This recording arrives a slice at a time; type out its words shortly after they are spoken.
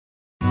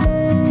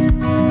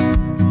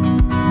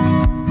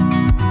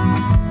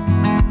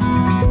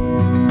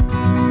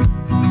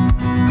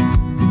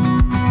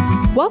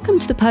Welcome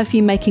to the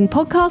Perfume Making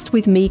Podcast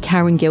with me,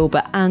 Karen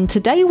Gilbert, and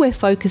today we're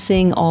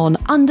focusing on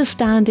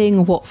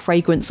understanding what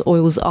fragrance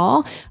oils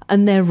are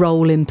and their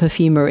role in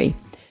perfumery.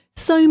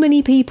 So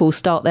many people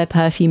start their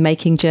perfume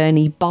making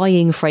journey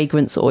buying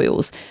fragrance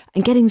oils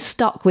and getting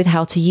stuck with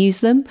how to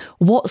use them,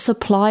 what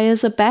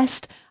suppliers are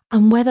best,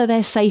 and whether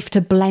they're safe to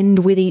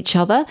blend with each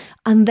other,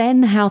 and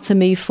then how to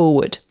move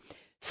forward.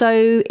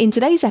 So in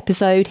today's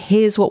episode,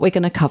 here's what we're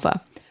going to cover.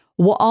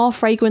 What are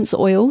fragrance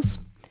oils?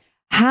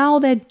 How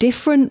they're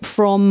different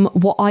from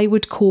what I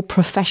would call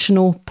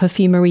professional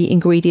perfumery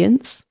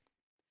ingredients,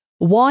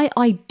 why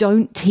I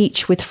don't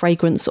teach with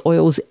fragrance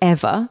oils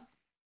ever,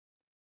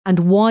 and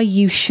why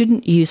you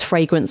shouldn't use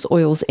fragrance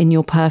oils in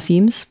your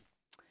perfumes.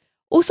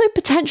 Also,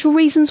 potential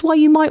reasons why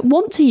you might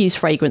want to use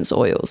fragrance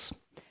oils,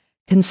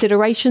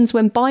 considerations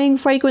when buying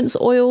fragrance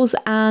oils,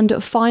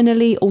 and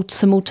finally,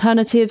 some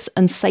alternatives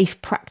and safe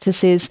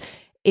practices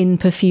in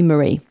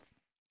perfumery.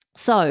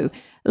 So,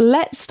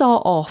 let's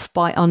start off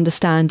by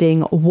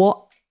understanding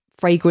what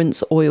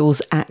fragrance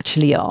oils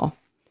actually are.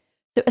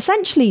 So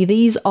essentially,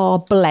 these are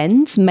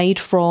blends made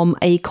from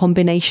a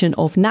combination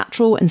of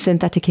natural and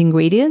synthetic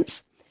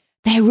ingredients.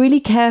 They're really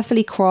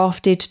carefully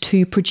crafted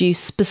to produce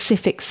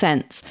specific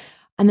scents,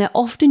 and they're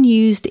often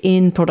used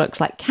in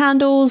products like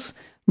candles,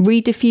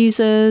 reed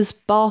diffusers,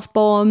 bath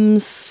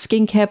bombs,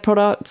 skincare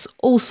products,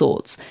 all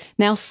sorts.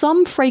 Now,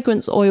 some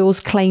fragrance oils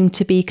claim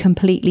to be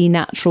completely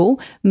natural,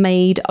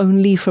 made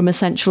only from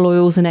essential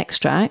oils and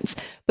extracts,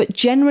 but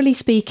generally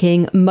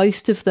speaking,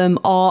 most of them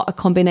are a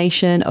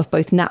combination of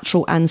both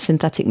natural and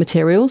synthetic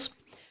materials.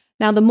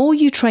 Now, the more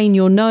you train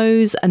your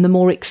nose and the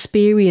more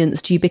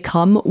experienced you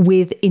become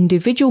with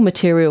individual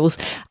materials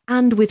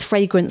and with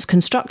fragrance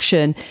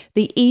construction,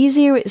 the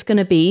easier it's going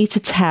to be to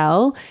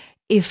tell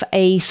if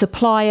a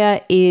supplier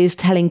is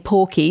telling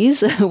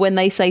porkies when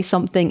they say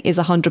something is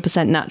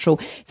 100% natural.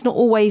 It's not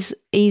always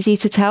easy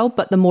to tell,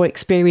 but the more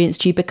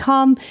experienced you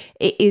become,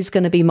 it is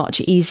going to be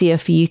much easier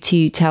for you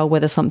to tell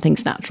whether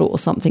something's natural or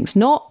something's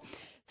not.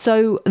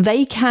 So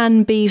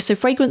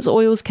fragrance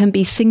oils can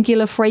be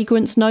singular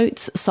fragrance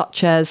notes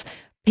such as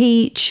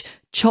peach,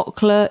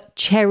 chocolate,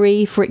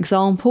 cherry, for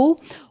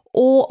example,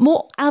 or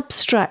more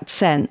abstract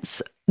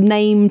scents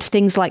named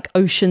things like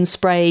ocean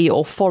spray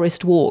or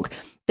forest walk,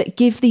 that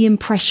give the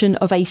impression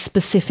of a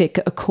specific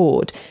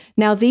accord.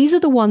 Now, these are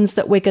the ones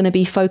that we're going to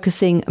be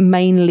focusing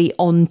mainly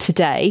on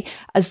today,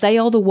 as they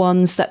are the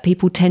ones that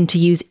people tend to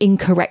use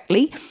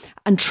incorrectly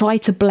and try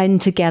to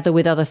blend together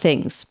with other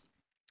things.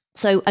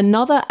 So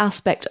another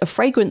aspect of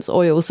fragrance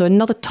oil, so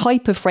another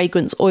type of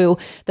fragrance oil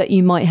that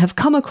you might have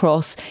come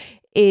across,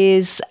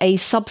 is a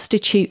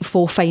substitute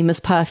for famous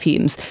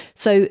perfumes.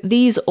 So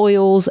these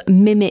oils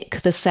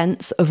mimic the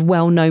scents of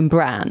well-known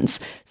brands.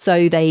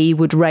 So they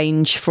would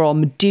range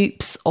from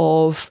dupes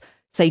of,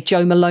 say,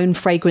 Jo Malone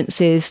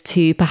fragrances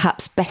to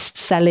perhaps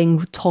best-selling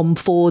Tom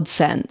Ford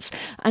scents,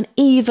 and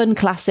even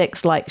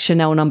classics like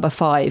Chanel No.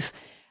 5.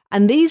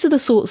 And these are the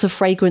sorts of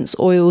fragrance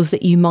oils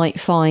that you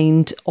might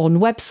find on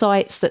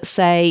websites that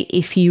say,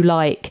 if you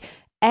like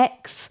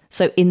X,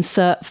 so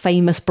insert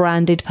famous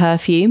branded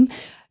perfume,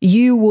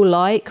 you will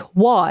like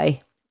Y,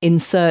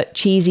 insert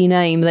cheesy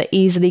name that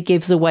easily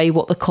gives away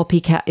what the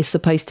copycat is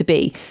supposed to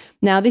be.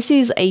 Now, this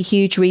is a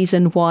huge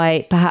reason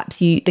why perhaps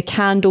the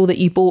candle that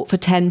you bought for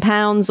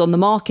 £10 on the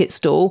market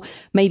stall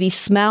maybe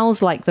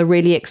smells like the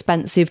really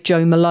expensive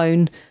Jo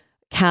Malone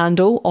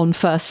candle on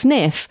first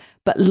sniff,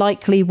 but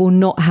likely will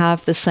not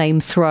have the same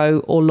throw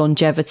or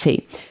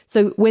longevity.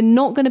 So we're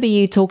not going to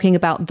be talking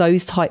about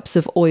those types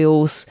of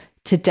oils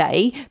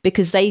today,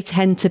 because they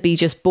tend to be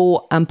just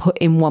bought and put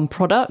in one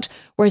product,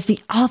 whereas the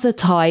other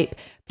type,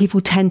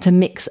 people tend to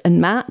mix and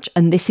match,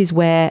 and this is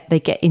where they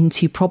get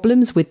into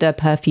problems with their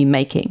perfume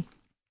making.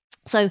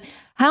 So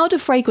how do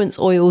fragrance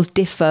oils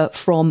differ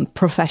from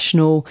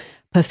professional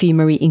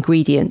perfumery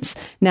ingredients?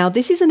 Now,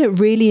 this is a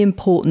really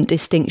important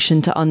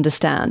distinction to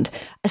understand,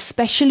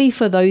 especially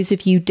for those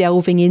of you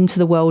delving into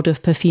the world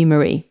of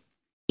perfumery.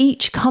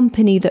 Each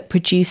company that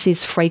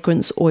produces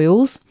fragrance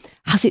oils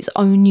has its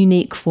own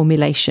unique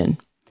formulation.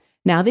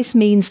 Now, this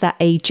means that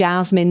a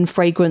jasmine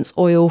fragrance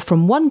oil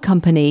from one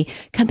company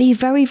can be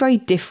very, very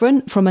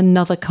different from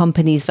another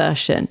company's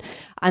version.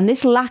 And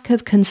this lack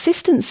of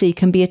consistency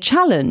can be a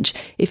challenge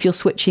if you're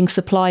switching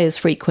suppliers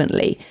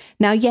frequently.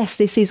 Now, yes,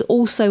 this is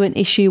also an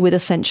issue with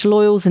essential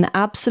oils and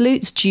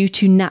absolutes due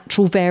to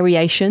natural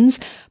variations,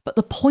 but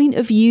the point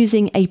of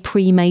using a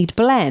pre-made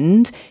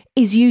blend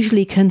is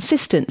usually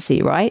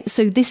consistency, right?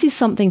 So this is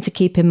something to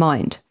keep in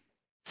mind.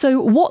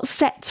 So what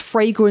sets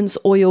fragrance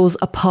oils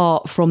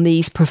apart from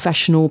these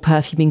professional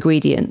perfume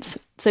ingredients?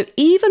 So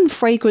even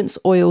fragrance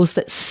oils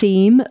that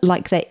seem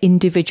like their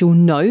individual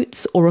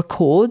notes or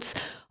accords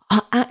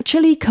are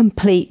actually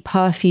complete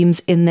perfumes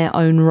in their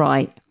own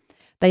right.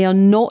 They are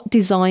not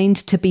designed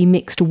to be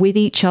mixed with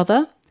each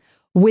other,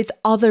 with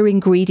other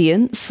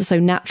ingredients, so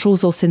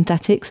naturals or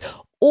synthetics,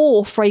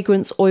 or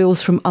fragrance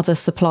oils from other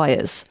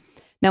suppliers.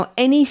 Now,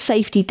 any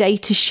safety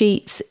data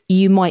sheets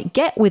you might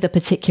get with a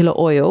particular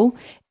oil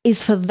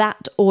is for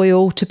that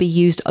oil to be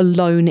used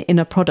alone in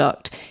a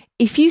product.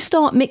 If you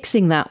start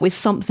mixing that with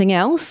something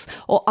else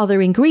or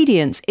other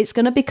ingredients, it's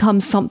going to become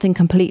something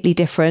completely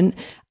different,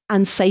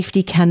 and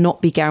safety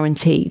cannot be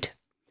guaranteed.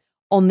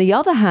 On the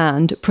other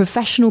hand,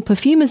 professional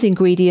perfumers'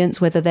 ingredients,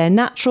 whether they're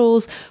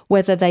naturals,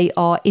 whether they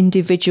are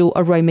individual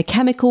aroma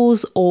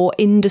chemicals or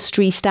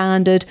industry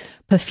standard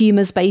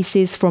perfumers'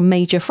 bases from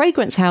major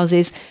fragrance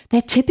houses,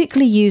 they're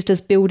typically used as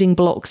building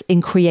blocks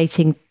in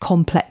creating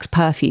complex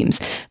perfumes.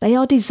 They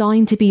are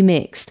designed to be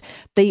mixed.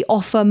 They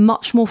offer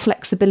much more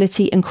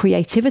flexibility and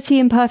creativity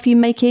in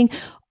perfume making,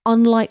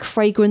 unlike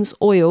fragrance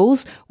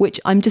oils, which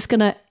I'm just going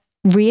to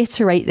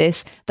reiterate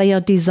this, they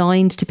are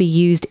designed to be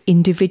used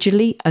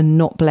individually and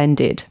not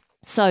blended.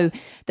 So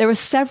there are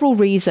several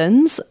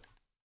reasons,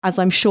 as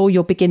I'm sure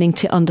you're beginning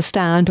to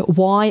understand,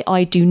 why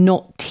I do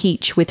not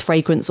teach with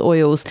fragrance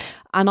oils.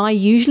 And I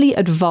usually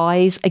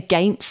advise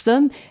against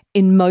them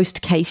in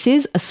most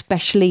cases,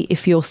 especially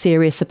if you're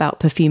serious about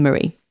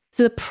perfumery.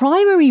 So the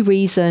primary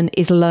reason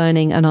is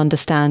learning and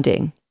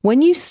understanding.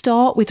 When you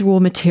start with raw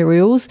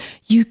materials,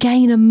 you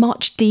gain a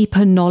much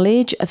deeper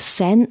knowledge of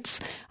scents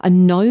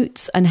and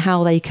notes and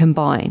how they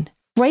combine.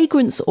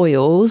 Fragrance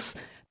oils,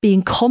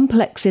 being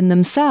complex in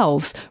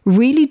themselves,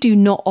 really do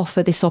not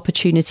offer this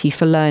opportunity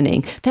for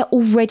learning. They're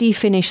already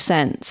finished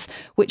scents,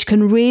 which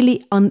can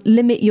really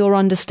limit your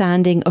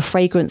understanding of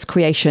fragrance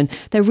creation.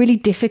 They're really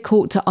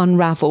difficult to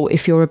unravel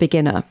if you're a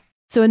beginner.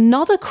 So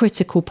another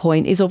critical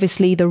point is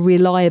obviously the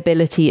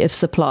reliability of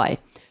supply.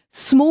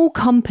 Small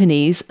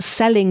companies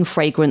selling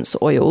fragrance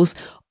oils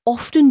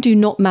often do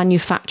not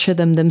manufacture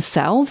them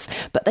themselves,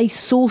 but they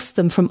source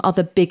them from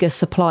other bigger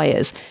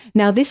suppliers.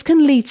 Now, this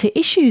can lead to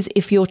issues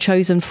if your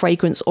chosen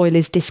fragrance oil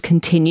is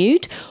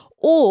discontinued,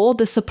 or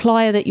the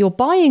supplier that you're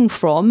buying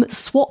from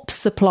swaps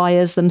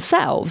suppliers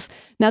themselves.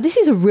 Now, this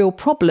is a real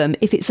problem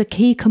if it's a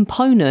key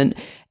component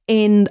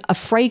in a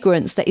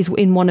fragrance that is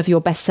in one of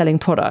your best-selling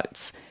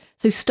products.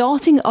 So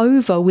starting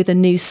over with a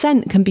new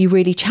scent can be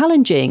really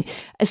challenging,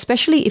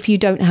 especially if you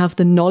don't have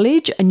the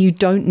knowledge and you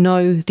don't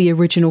know the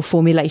original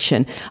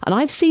formulation. And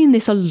I've seen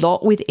this a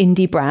lot with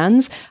indie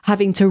brands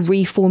having to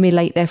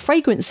reformulate their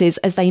fragrances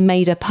as they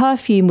made a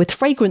perfume with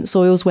fragrance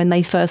oils when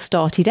they first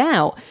started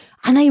out,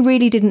 and they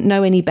really didn't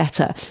know any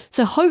better.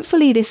 So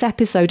hopefully this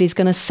episode is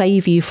going to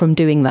save you from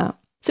doing that.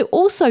 So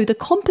also the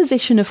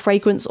composition of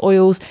fragrance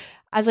oils,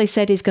 as I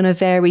said, is going to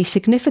vary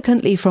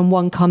significantly from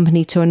one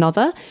company to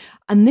another.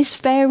 And this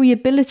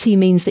variability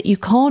means that you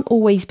can't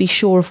always be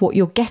sure of what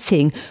you're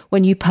getting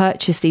when you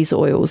purchase these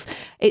oils.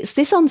 It's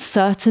this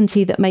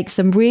uncertainty that makes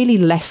them really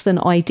less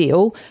than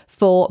ideal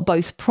for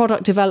both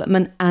product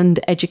development and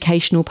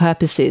educational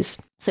purposes.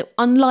 So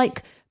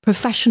unlike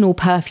professional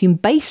perfume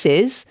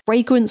bases,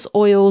 fragrance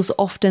oils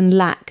often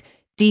lack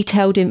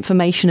detailed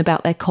information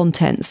about their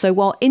content. So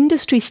while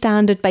industry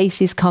standard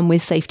bases come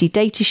with safety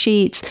data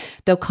sheets,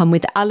 they'll come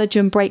with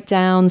allergen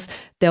breakdowns,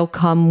 they'll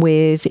come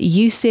with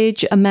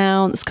usage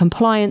amounts,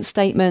 compliance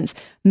statements,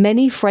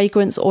 many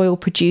fragrance oil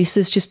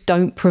producers just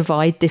don't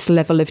provide this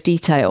level of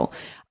detail.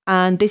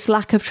 And this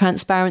lack of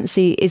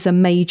transparency is a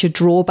major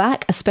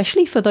drawback,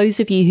 especially for those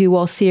of you who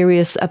are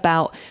serious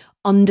about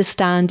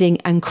understanding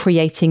and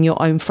creating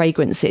your own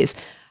fragrances.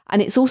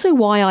 And it's also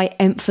why I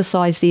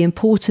emphasize the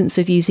importance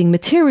of using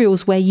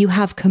materials where you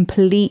have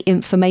complete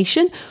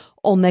information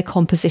on their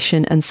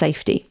composition and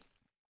safety.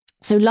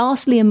 So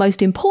lastly, and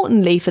most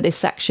importantly for this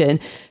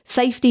section,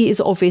 safety is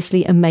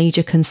obviously a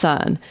major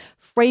concern.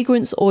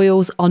 Fragrance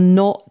oils are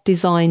not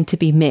designed to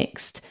be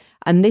mixed,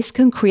 and this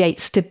can create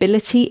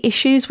stability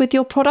issues with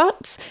your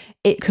products.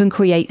 It can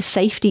create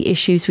safety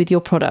issues with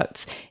your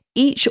products.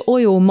 Each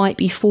oil might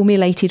be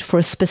formulated for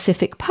a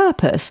specific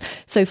purpose.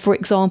 So for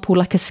example,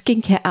 like a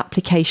skincare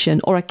application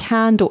or a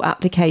candle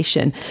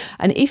application.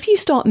 And if you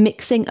start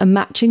mixing and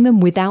matching them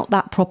without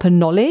that proper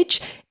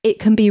knowledge, it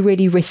can be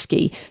really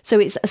risky. So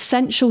it's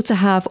essential to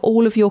have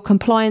all of your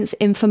compliance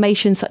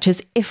information, such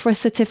as IFRA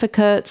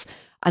certificates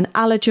and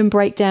allergen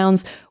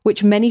breakdowns,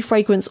 which many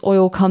fragrance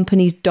oil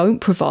companies don't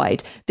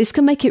provide. This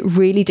can make it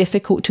really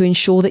difficult to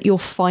ensure that your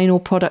final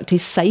product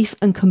is safe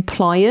and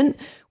compliant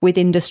with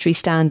industry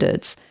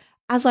standards.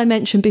 As I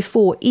mentioned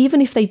before,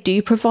 even if they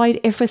do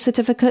provide IFRA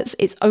certificates,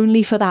 it's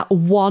only for that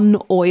one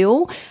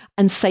oil,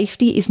 and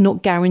safety is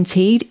not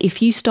guaranteed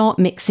if you start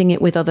mixing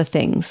it with other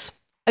things.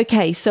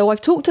 Okay, so I've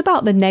talked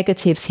about the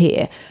negatives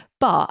here,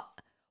 but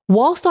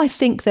whilst I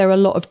think there are a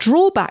lot of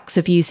drawbacks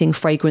of using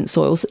fragrance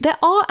oils, there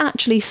are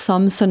actually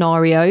some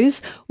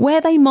scenarios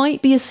where they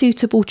might be a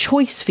suitable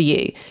choice for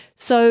you.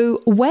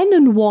 So when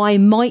and why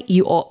might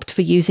you opt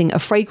for using a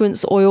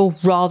fragrance oil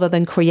rather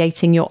than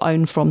creating your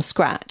own from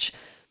scratch?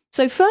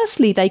 So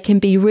firstly, they can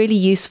be really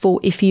useful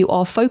if you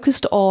are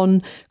focused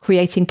on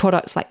creating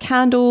products like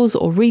candles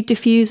or reed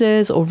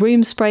diffusers or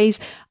room sprays,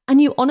 and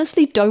you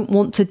honestly don't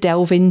want to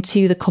delve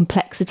into the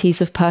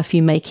complexities of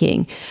perfume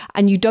making,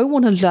 and you don't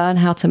want to learn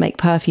how to make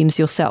perfumes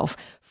yourself.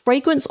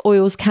 Fragrance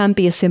oils can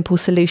be a simple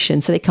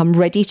solution, so they come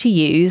ready to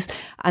use,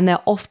 and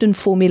they're often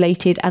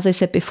formulated, as I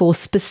said before,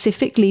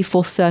 specifically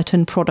for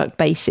certain product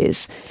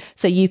bases.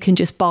 So you can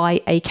just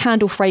buy a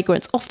candle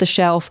fragrance off the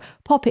shelf,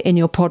 pop it in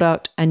your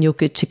product, and you're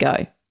good to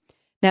go.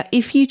 Now,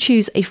 if you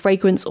choose a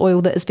fragrance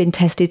oil that has been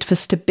tested for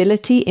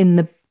stability in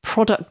the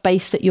product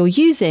base that you're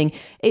using,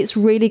 it's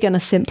really going to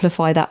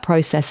simplify that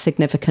process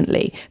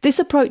significantly. This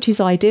approach is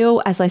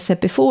ideal, as I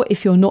said before,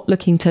 if you're not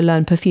looking to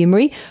learn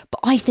perfumery, but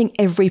I think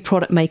every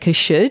product maker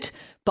should.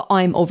 But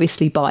I'm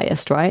obviously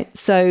biased, right?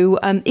 So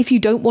if you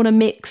don't want to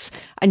mix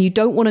and you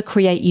don't want to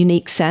create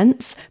unique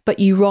scents, but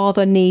you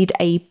rather need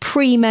a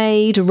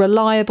pre-made,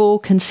 reliable,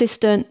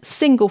 consistent,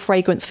 single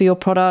fragrance for your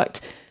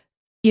product,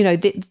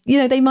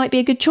 they might be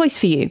a good choice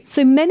for you.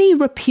 So many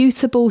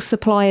reputable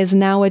suppliers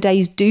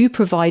nowadays do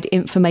provide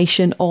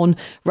information on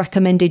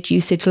recommended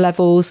usage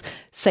levels,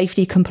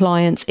 safety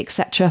compliance,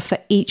 etc. for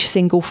each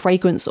single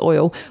fragrance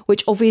oil,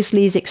 which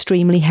obviously is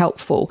extremely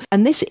helpful.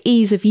 And this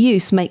ease of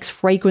use makes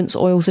fragrance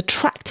oils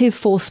attractive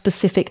for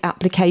specific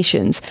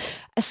applications,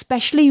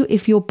 especially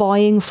if you're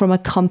buying from a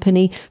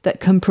company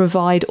that can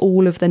provide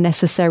all of the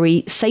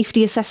necessary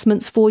safety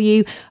assessments for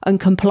you and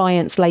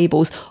compliance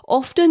labels.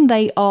 Often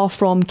they are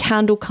from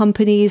candle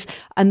companies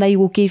and they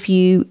will give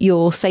you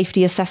your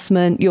safety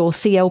assessment, your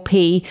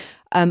CLP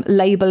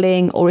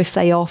labeling, or if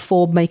they are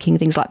for making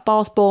things like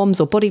bath bombs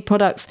or body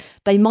products,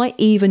 they might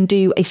even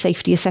do a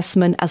safety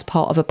assessment as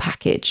part of a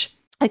package.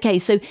 Okay,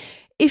 so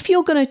if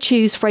you're going to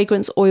choose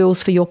fragrance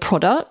oils for your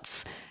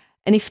products,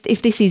 and if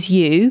this is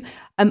you,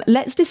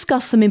 let's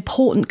discuss some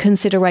important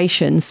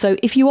considerations. So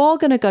if you are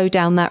going to go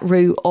down that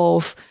route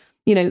of,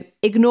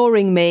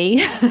 ignoring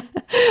me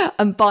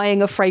and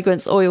buying a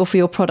fragrance oil for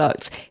your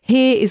products,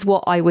 here is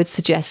what I would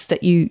suggest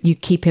that you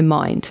keep in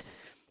mind.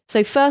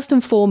 So first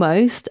and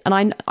foremost,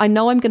 and I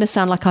know I'm going to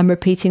sound like I'm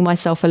repeating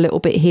myself a little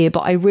bit here,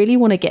 but I really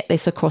want to get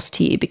this across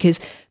to you because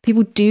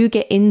people do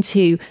get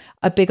into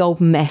a big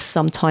old mess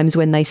sometimes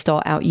when they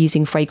start out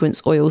using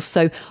fragrance oils.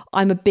 So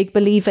I'm a big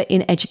believer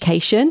in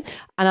education,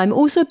 and I'm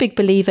also a big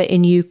believer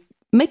in you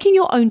making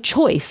your own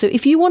choice. So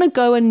if you want to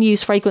go and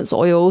use fragrance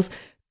oils,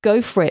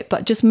 go for it,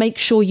 but just make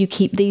sure you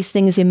keep these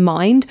things in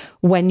mind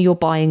when you're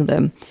buying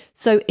them.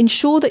 So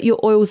ensure that your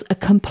oils are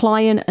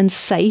compliant and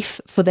safe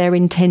for their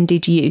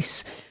intended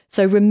use.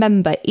 So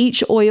remember,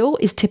 each oil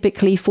is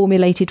typically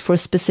formulated for a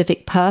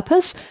specific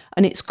purpose,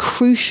 and it's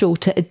crucial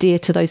to adhere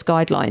to those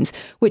guidelines,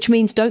 which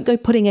means don't go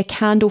putting a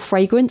candle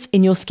fragrance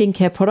in your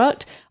skincare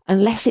product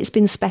unless it's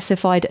been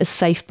specified as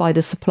safe by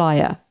the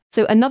supplier.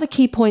 So another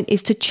key point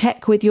is to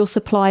check with your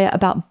supplier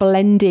about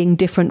blending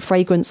different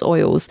fragrance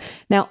oils.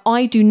 Now,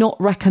 I do not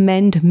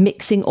recommend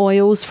mixing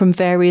oils from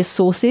various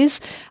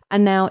sources.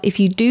 And now, if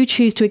you do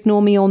choose to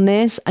ignore me on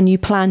this and you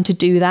plan to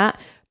do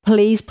that,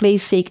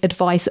 please seek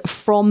advice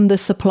from the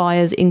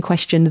suppliers in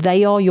question.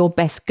 They are your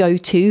best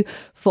go-to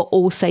for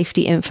all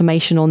safety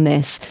information on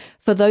this.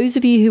 For those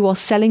of you who are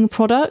selling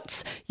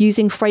products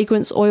using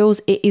fragrance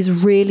oils, it is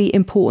really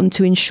important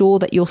to ensure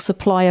that your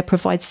supplier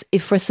provides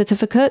IFRA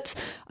certificates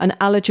and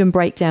allergen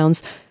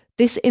breakdowns.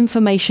 This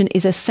information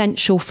is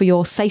essential for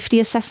your safety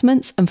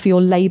assessments and for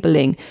your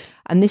labeling.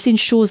 And this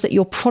ensures that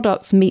your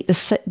products meet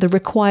the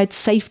required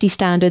safety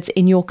standards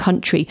in your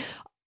country.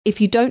 If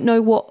you don't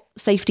know what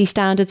safety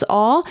standards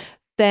are,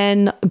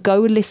 then go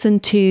listen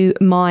to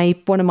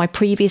one of my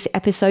previous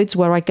episodes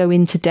where I go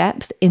into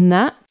depth in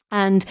that.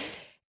 And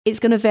it's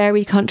going to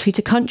vary country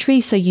to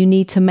country, so you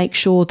need to make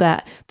sure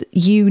that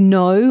you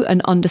know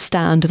and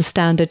understand the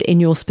standard in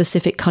your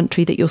specific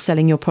country that you're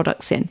selling your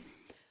products in.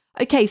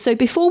 Okay, so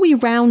before we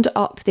round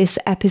up this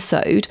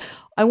episode,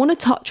 I want to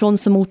touch on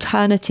some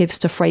alternatives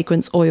to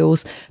fragrance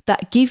oils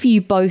that give you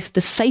both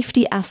the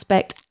safety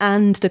aspect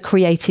and the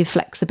creative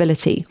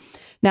flexibility.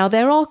 Now,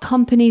 there are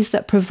companies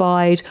that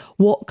provide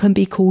what can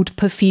be called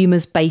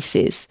perfumers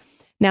bases.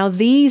 Now,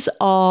 these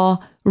are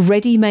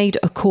ready-made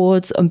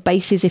accords and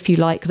bases, if you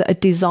like, that are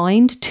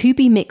designed to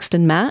be mixed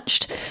and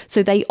matched.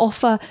 So they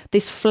offer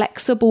this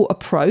flexible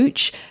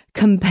approach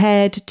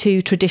compared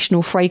to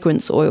traditional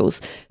fragrance oils.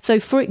 So,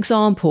 for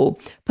example,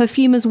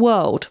 Perfumers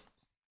World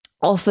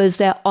offers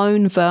their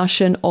own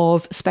version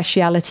of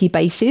specialty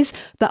bases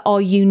that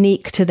are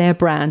unique to their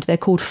brand. They're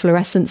called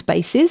fluorescence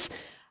bases.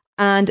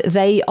 And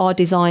they are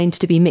designed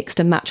to be mixed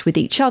and matched with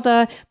each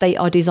other. They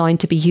are designed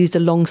to be used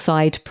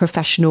alongside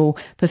professional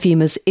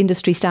perfumers,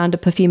 industry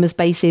standard perfumers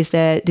bases.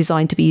 They're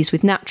designed to be used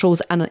with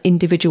naturals and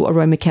individual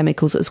aroma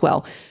chemicals as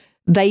well.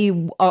 They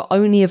are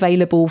only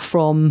available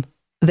from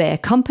their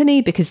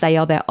company because they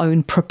are their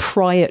own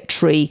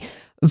proprietary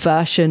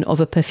version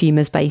of a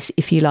perfumer's base,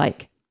 if you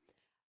like.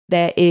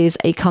 There is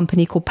a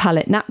company called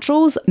Palette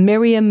Naturals.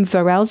 Miriam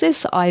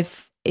Veralzis,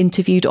 I've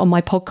interviewed on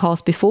my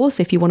podcast before, so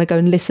if you want to go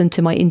and listen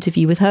to my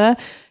interview with her,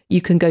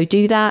 you can go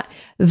do that.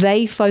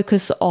 They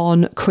focus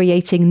on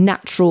creating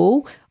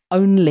natural,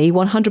 only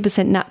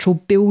 100% natural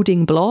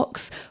building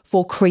blocks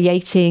for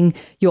creating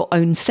your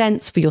own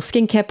scents for your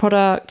skincare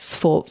products,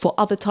 for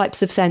other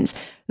types of scents.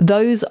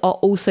 Those are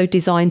also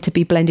designed to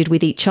be blended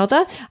with each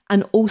other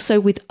and also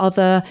with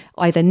other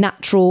either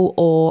natural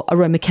or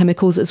aroma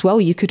chemicals as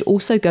well. You could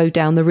also go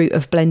down the route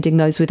of blending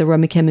those with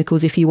aroma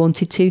chemicals if you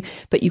wanted to,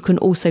 but you can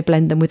also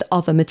blend them with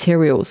other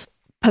materials.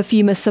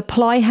 Perfumer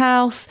Supply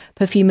House,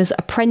 Perfumer's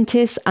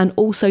Apprentice, and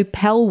also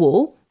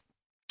Pelwall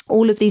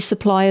All of these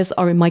suppliers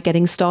are in my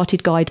Getting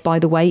Started guide, by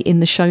the way,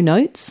 in the show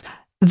notes.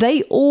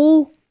 They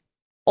all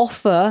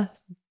offer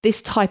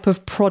this type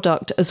of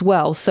product as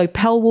well. So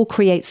Pelwall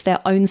creates their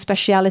own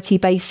speciality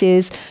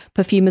bases.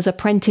 Perfumer's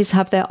Apprentice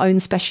have their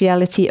own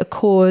speciality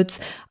accords.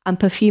 And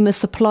Perfumer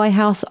Supply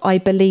House, I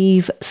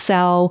believe,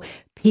 sell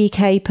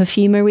PK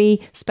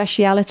Perfumery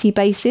speciality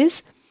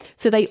bases.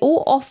 So they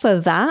all offer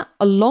that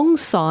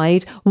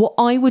alongside what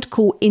I would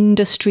call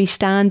industry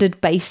standard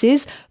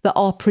bases that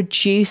are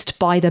produced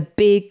by the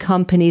big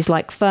companies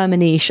like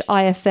Firmenich,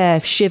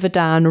 IFF,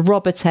 Givaudan,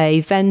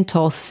 Robertet,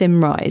 Ventos,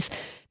 Symrise.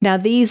 Now,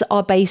 these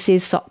are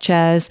bases such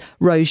as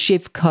Rose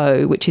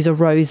Givco, which is a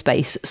rose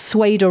base,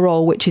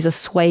 Suederol, which is a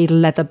suede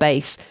leather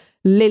base,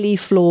 Lily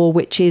Flor,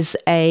 which is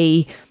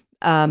a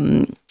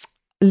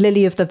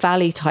Lily of the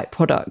Valley type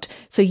product.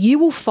 So you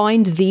will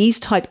find these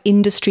type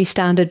industry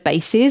standard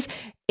bases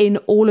in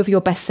all of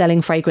your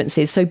best-selling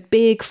fragrances. So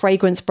big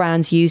fragrance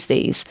brands use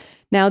these.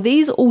 Now,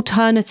 these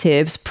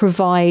alternatives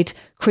provide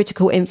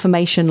critical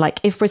information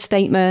like IFRA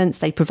statements,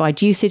 they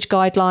provide usage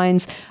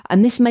guidelines,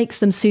 and this makes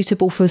them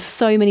suitable for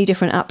so many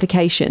different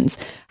applications.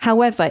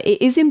 However,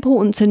 it is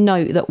important to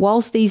note that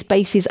whilst these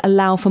bases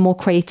allow for more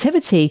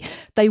creativity,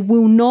 they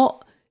will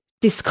not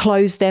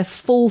disclose their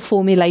full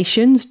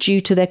formulations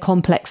due to their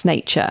complex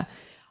nature.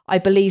 I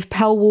believe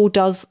Pelwall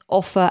does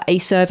offer a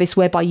service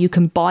whereby you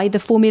can buy the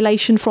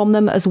formulation from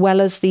them as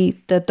well as the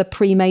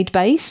pre-made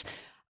base.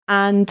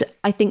 And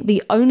I think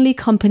the only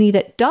company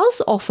that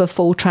does offer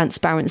full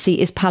transparency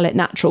is Palette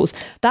Naturals.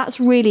 That's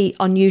really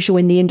unusual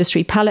in the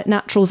industry. Palette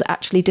Naturals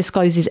actually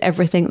discloses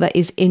everything that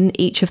is in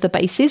each of the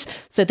bases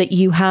so that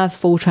you have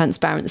full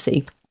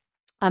transparency.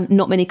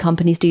 Not many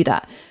companies do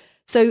that.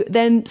 So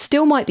then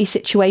still might be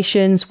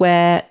situations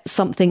where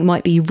something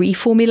might be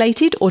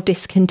reformulated or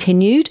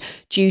discontinued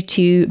due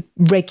to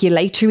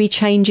regulatory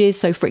changes.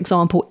 So for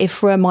example,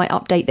 IFRA might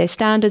update their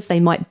standards. They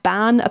might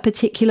ban a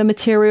particular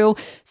material.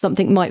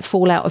 Something might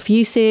fall out of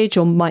usage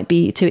or might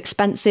be too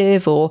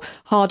expensive or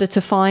harder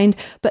to find.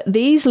 But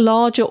these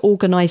larger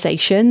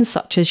organizations,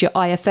 such as your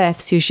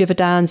IFFs, your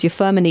Givaudan's, your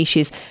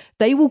Firmeniches,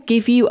 they will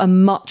give you a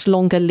much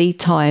longer lead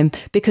time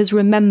because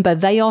remember,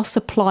 they are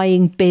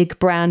supplying big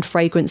brand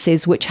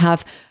fragrances which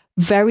have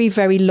very,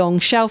 very long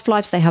shelf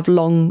lives. They have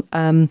long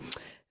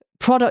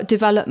product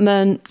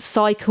development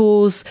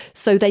cycles.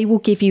 So they will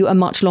give you a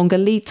much longer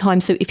lead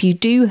time. So if you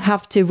do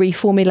have to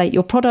reformulate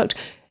your product,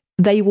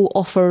 they will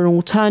offer an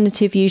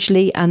alternative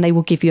usually, and they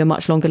will give you a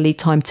much longer lead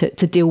time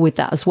to deal with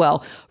that as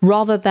well,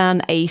 rather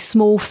than a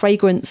small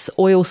fragrance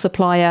oil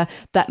supplier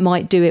that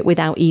might do it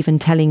without even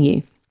telling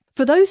you.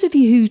 For those of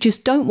you who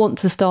just don't want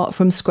to start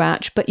from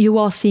scratch, but you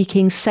are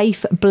seeking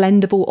safe,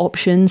 blendable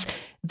options,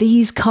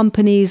 these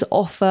companies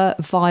offer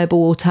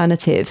viable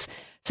alternatives.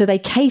 So they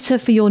cater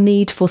for your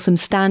need for some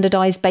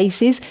standardized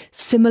bases,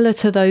 similar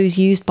to those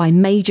used by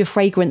major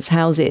fragrance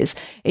houses,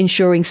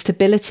 ensuring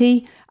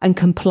stability and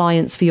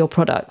compliance for your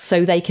products.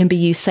 So they can be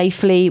used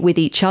safely with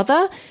each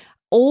other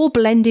or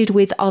blended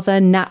with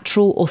other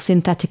natural or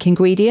synthetic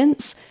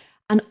ingredients.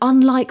 And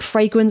unlike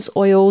fragrance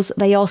oils,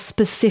 they are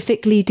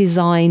specifically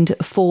designed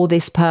for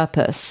this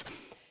purpose.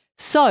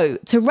 So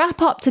to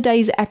wrap up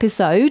today's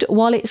episode,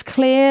 while it's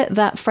clear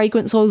that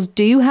fragrance oils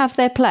do have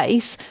their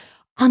place,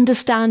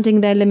 understanding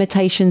their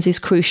limitations is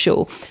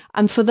crucial.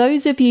 And for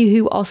those of you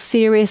who are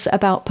serious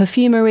about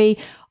perfumery,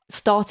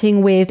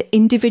 starting with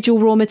individual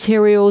raw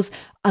materials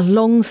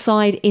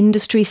alongside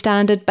industry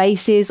standard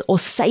bases or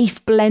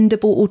safe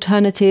blendable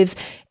alternatives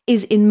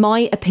is, in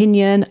my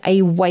opinion,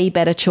 a way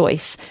better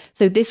choice.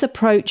 So this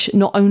approach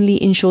not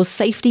only ensures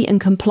safety and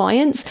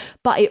compliance,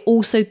 but it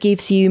also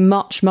gives you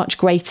much, much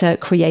greater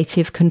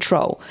creative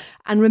control.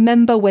 And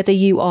remember, whether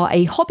you are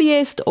a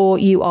hobbyist or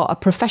you are a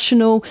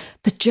professional,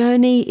 the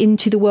journey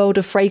into the world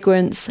of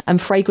fragrance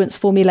and fragrance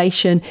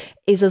formulation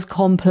is as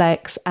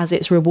complex as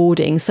it's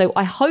rewarding. So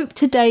I hope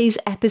today's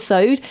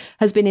episode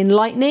has been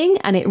enlightening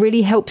and it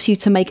really helps you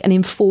to make an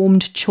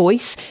informed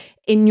choice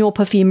in your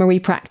perfumery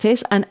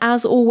practice. And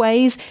as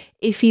always,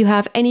 if you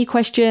have any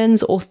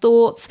questions or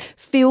thoughts,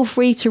 feel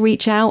free to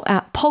reach out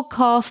at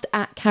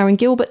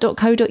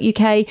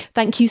podcast@karengilbert.co.uk.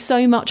 Thank you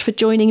so much for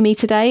joining me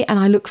today, and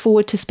I look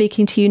forward to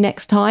speaking to you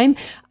next time.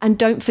 And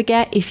don't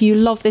forget, if you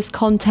love this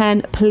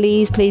content,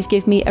 please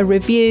give me a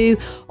review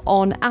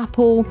on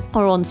Apple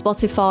or on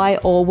Spotify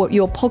or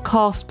your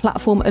podcast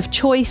platform of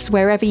choice,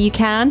 wherever you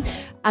can,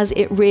 as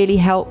it really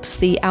helps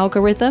the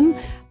algorithm.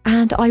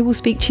 And I will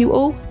speak to you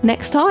all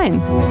next time.